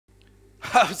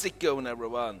How's it going,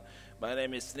 everyone? My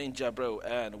name is NinjaBro,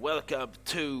 and welcome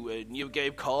to a new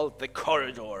game called The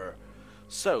Corridor.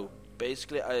 So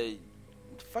basically, I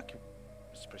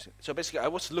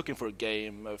was looking for a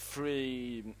game, a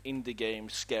free indie game,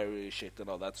 scary shit and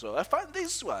all that. So I found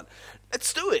this one.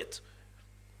 Let's do it.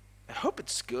 I hope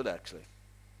it's good, actually.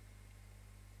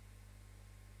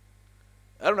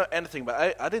 I don't know anything,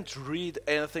 but I didn't read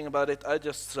anything about it. I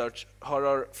just searched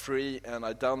horror free and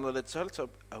I downloaded it.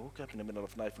 So I woke up in the middle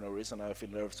of the night for no reason. I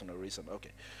feel nervous for no reason. Okay.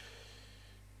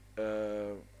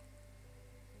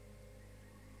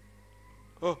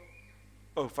 Oh,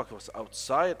 fuck! It was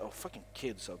outside. Oh, fucking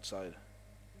kids outside.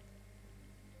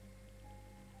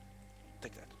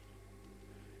 Take that.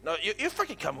 No, you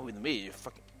fucking coming with me. You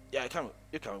fucking you're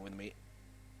coming with me.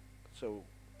 So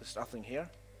there's nothing here.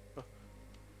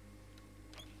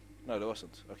 No, there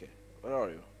wasn't. Okay, where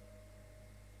are you?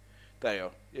 There you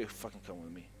are. You fucking come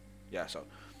with me. Yeah, so.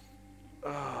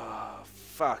 Ah,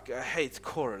 fuck. I hate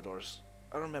corridors.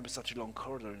 I don't remember such a long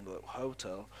corridor in the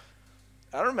hotel.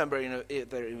 I don't remember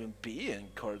there even being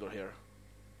a corridor here.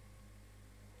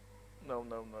 No.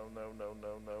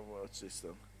 What's this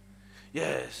then? Yeah,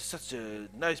 it's such a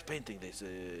nice painting. This.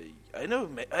 I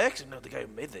actually know the guy who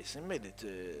made this. He made it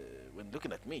when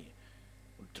looking at me.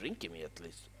 Drinking me at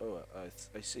least. Oh,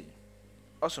 I see.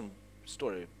 Awesome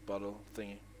story bottle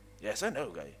thingy. Yes, I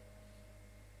know, guy.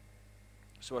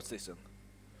 So what's this then?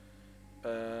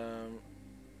 I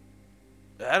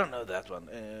don't know that one,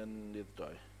 and neither do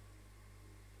I.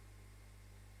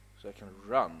 So I can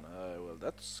run. Well,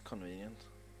 that's convenient.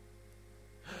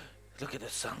 Look at the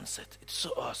sunset. It's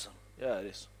so awesome. Yeah, it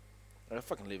is. I'm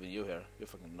fucking leaving you here. You're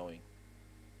fucking annoying.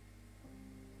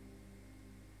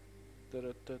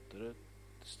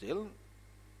 Still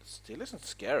isn't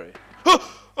scary.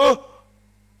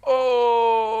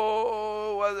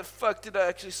 Oh, why the fuck did I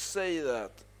actually say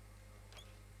that?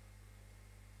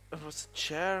 It was a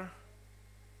chair.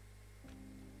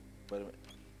 Wait a minute.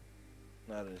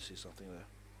 No, I didn't see something there.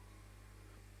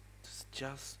 It's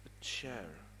just a chair.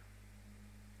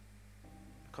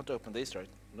 I can't open this, right?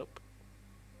 Nope.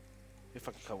 You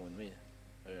fucking come with me.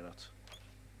 No, you're not. I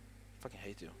fucking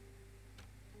hate you.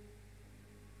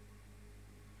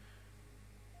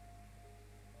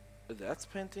 That's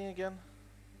painting again?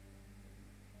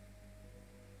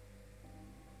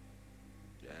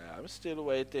 Yeah, I'm still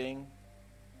waiting.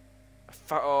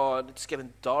 Oh, it's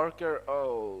getting darker.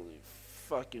 Holy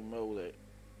fucking moly. I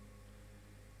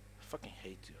fucking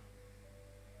hate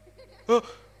you.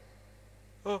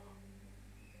 Oh.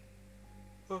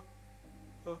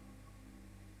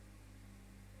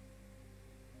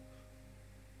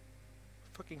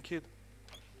 Fucking kid.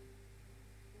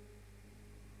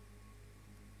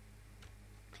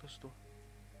 Close the door.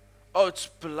 Oh, it's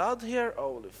blood here?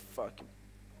 Holy fucking.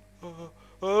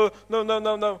 No.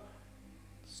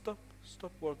 Stop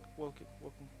walking.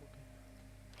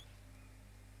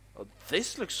 Oh,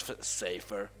 this looks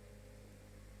safer.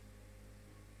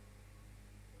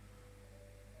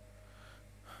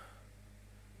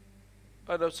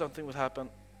 I know something would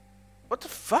happen. What the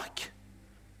fuck?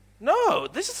 No,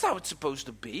 this is how it's supposed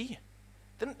to be.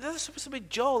 Then they're supposed to be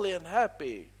jolly and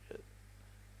happy.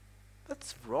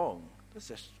 That's wrong. That's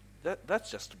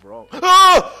just wrong.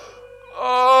 Oh,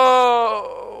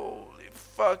 holy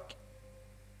fuck!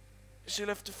 She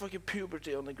left the fucking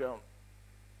puberty on the ground.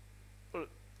 Or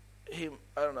him,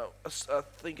 I don't know. I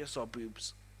think I saw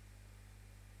boobs.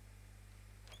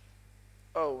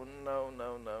 Oh no!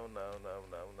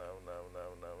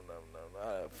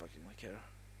 I don't fucking care.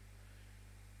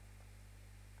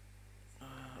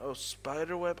 Oh,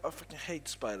 spiderweb! I fucking hate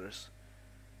spiders.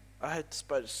 I hate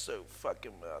spiders so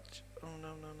fucking much. Oh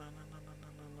no.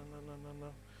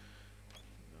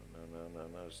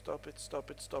 Stop it.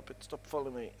 Stop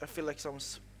following me. I feel like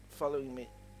someone's following me.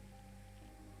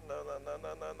 No.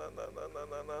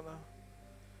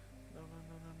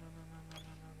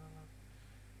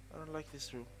 I don't like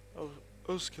this room. Oh,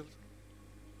 skilled.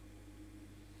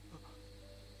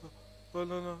 Oh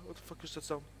no. What the fuck is that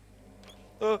sound?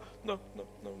 Oh, no.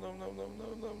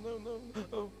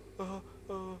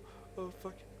 Oh,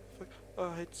 fuck. Oh,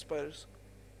 I hate spiders.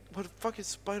 What the fuck is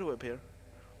spiderweb here?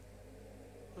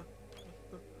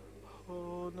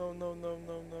 Oh, no. No.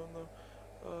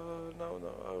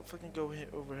 I'll fucking go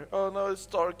over here. Oh, no, it's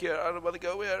dark here. I don't want to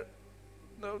go here.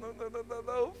 No.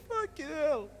 Fucking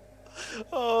hell.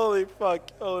 Holy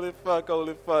fuck.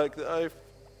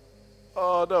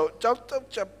 Oh, no. Jump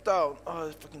down. Oh,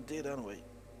 I fucking did anyway.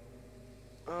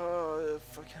 Oh,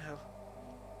 fucking hell.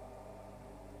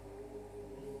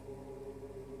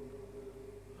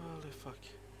 Holy fuck.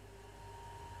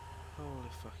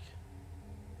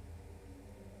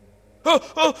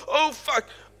 Oh fuck!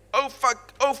 Oh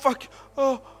fuck! Oh fuck!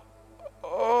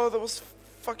 Oh, there was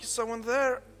fucking someone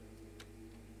there.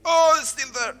 Oh, it's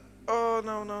still there. Oh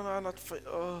no, I'm not.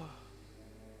 Oh,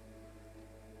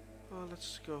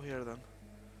 let's go here then.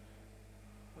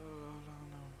 Oh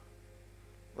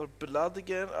no. Blood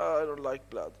again? Oh, I don't like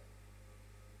blood.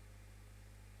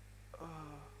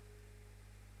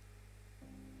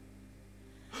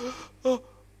 Oh,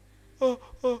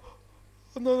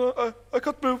 no, I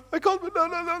can't move. I can't move. No.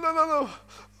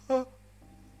 I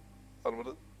don't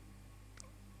wanna.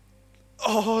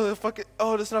 Oh, the fucking.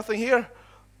 Oh, there's nothing here.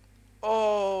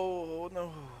 Oh,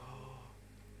 no.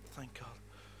 Thank God.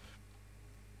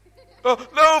 Oh,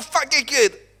 no, fucking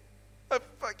kid. I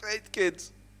fucking hate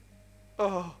kids.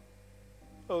 Oh,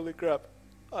 holy crap.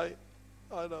 No.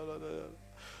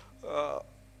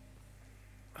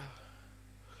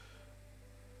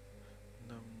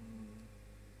 No.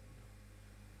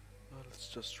 Let's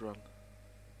just run.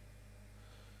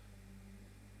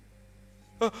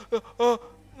 Oh,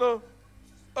 no.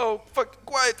 Oh, fuck.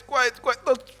 Quiet.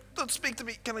 Don't speak to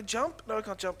me. Can I jump? No, I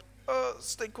can't jump.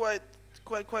 Stay quiet.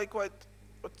 Quiet.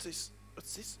 What's this? A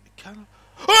cannon?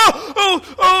 Oh,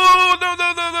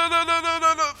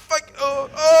 no. Fuck. Oh,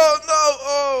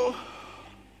 no.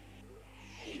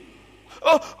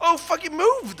 Oh, fuck, it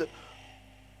moved.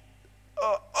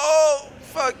 Oh,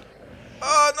 fuck.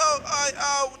 Oh, no.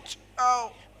 Ouch.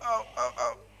 Ow.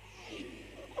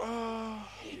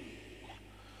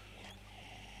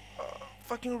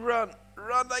 Fucking run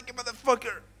like a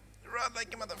motherfucker.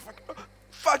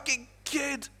 Fucking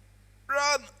kid,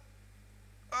 run.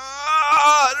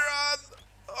 Run.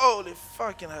 Holy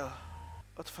fucking hell.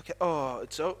 What the fuck? Oh,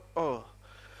 it's so. Oh.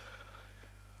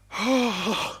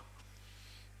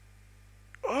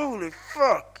 Holy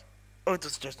fuck. Oh, it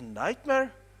was just a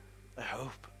nightmare? I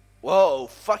hope. Whoa,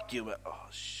 fuck you, man. Oh,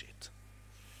 shit.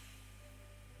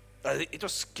 It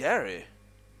was scary.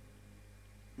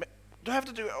 Do I have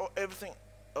to do everything?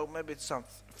 Oh, maybe it's a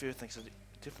few things are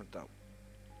different now.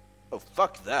 Oh,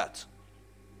 fuck that.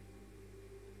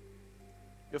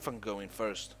 You fucking go in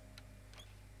first.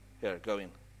 Here, go in.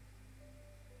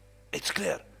 It's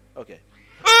clear. Okay.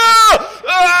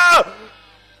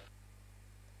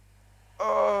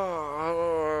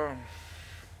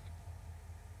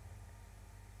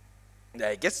 Yeah,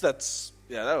 I guess that's...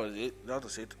 Yeah, that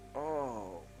was it.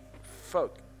 Oh,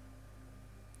 fuck.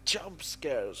 Jump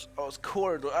scares. Oh, it's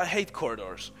corridor. I hate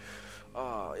corridors.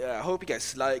 Oh, yeah, I hope you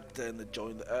guys liked and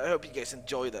enjoyed. I hope you guys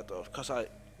enjoyed that, though, because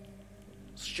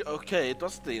okay, it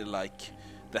wasn't really like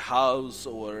the house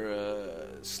or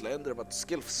Slender, but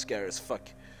still scary as fuck.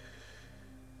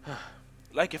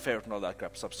 Like a favorite and all that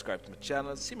crap, subscribe to my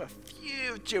channel, see my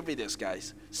future videos,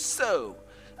 guys. So,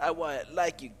 I want to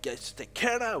like you guys to take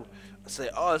care now, say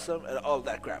awesome and all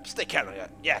that crap. Stay care now,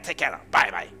 yeah, take care now.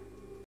 Bye.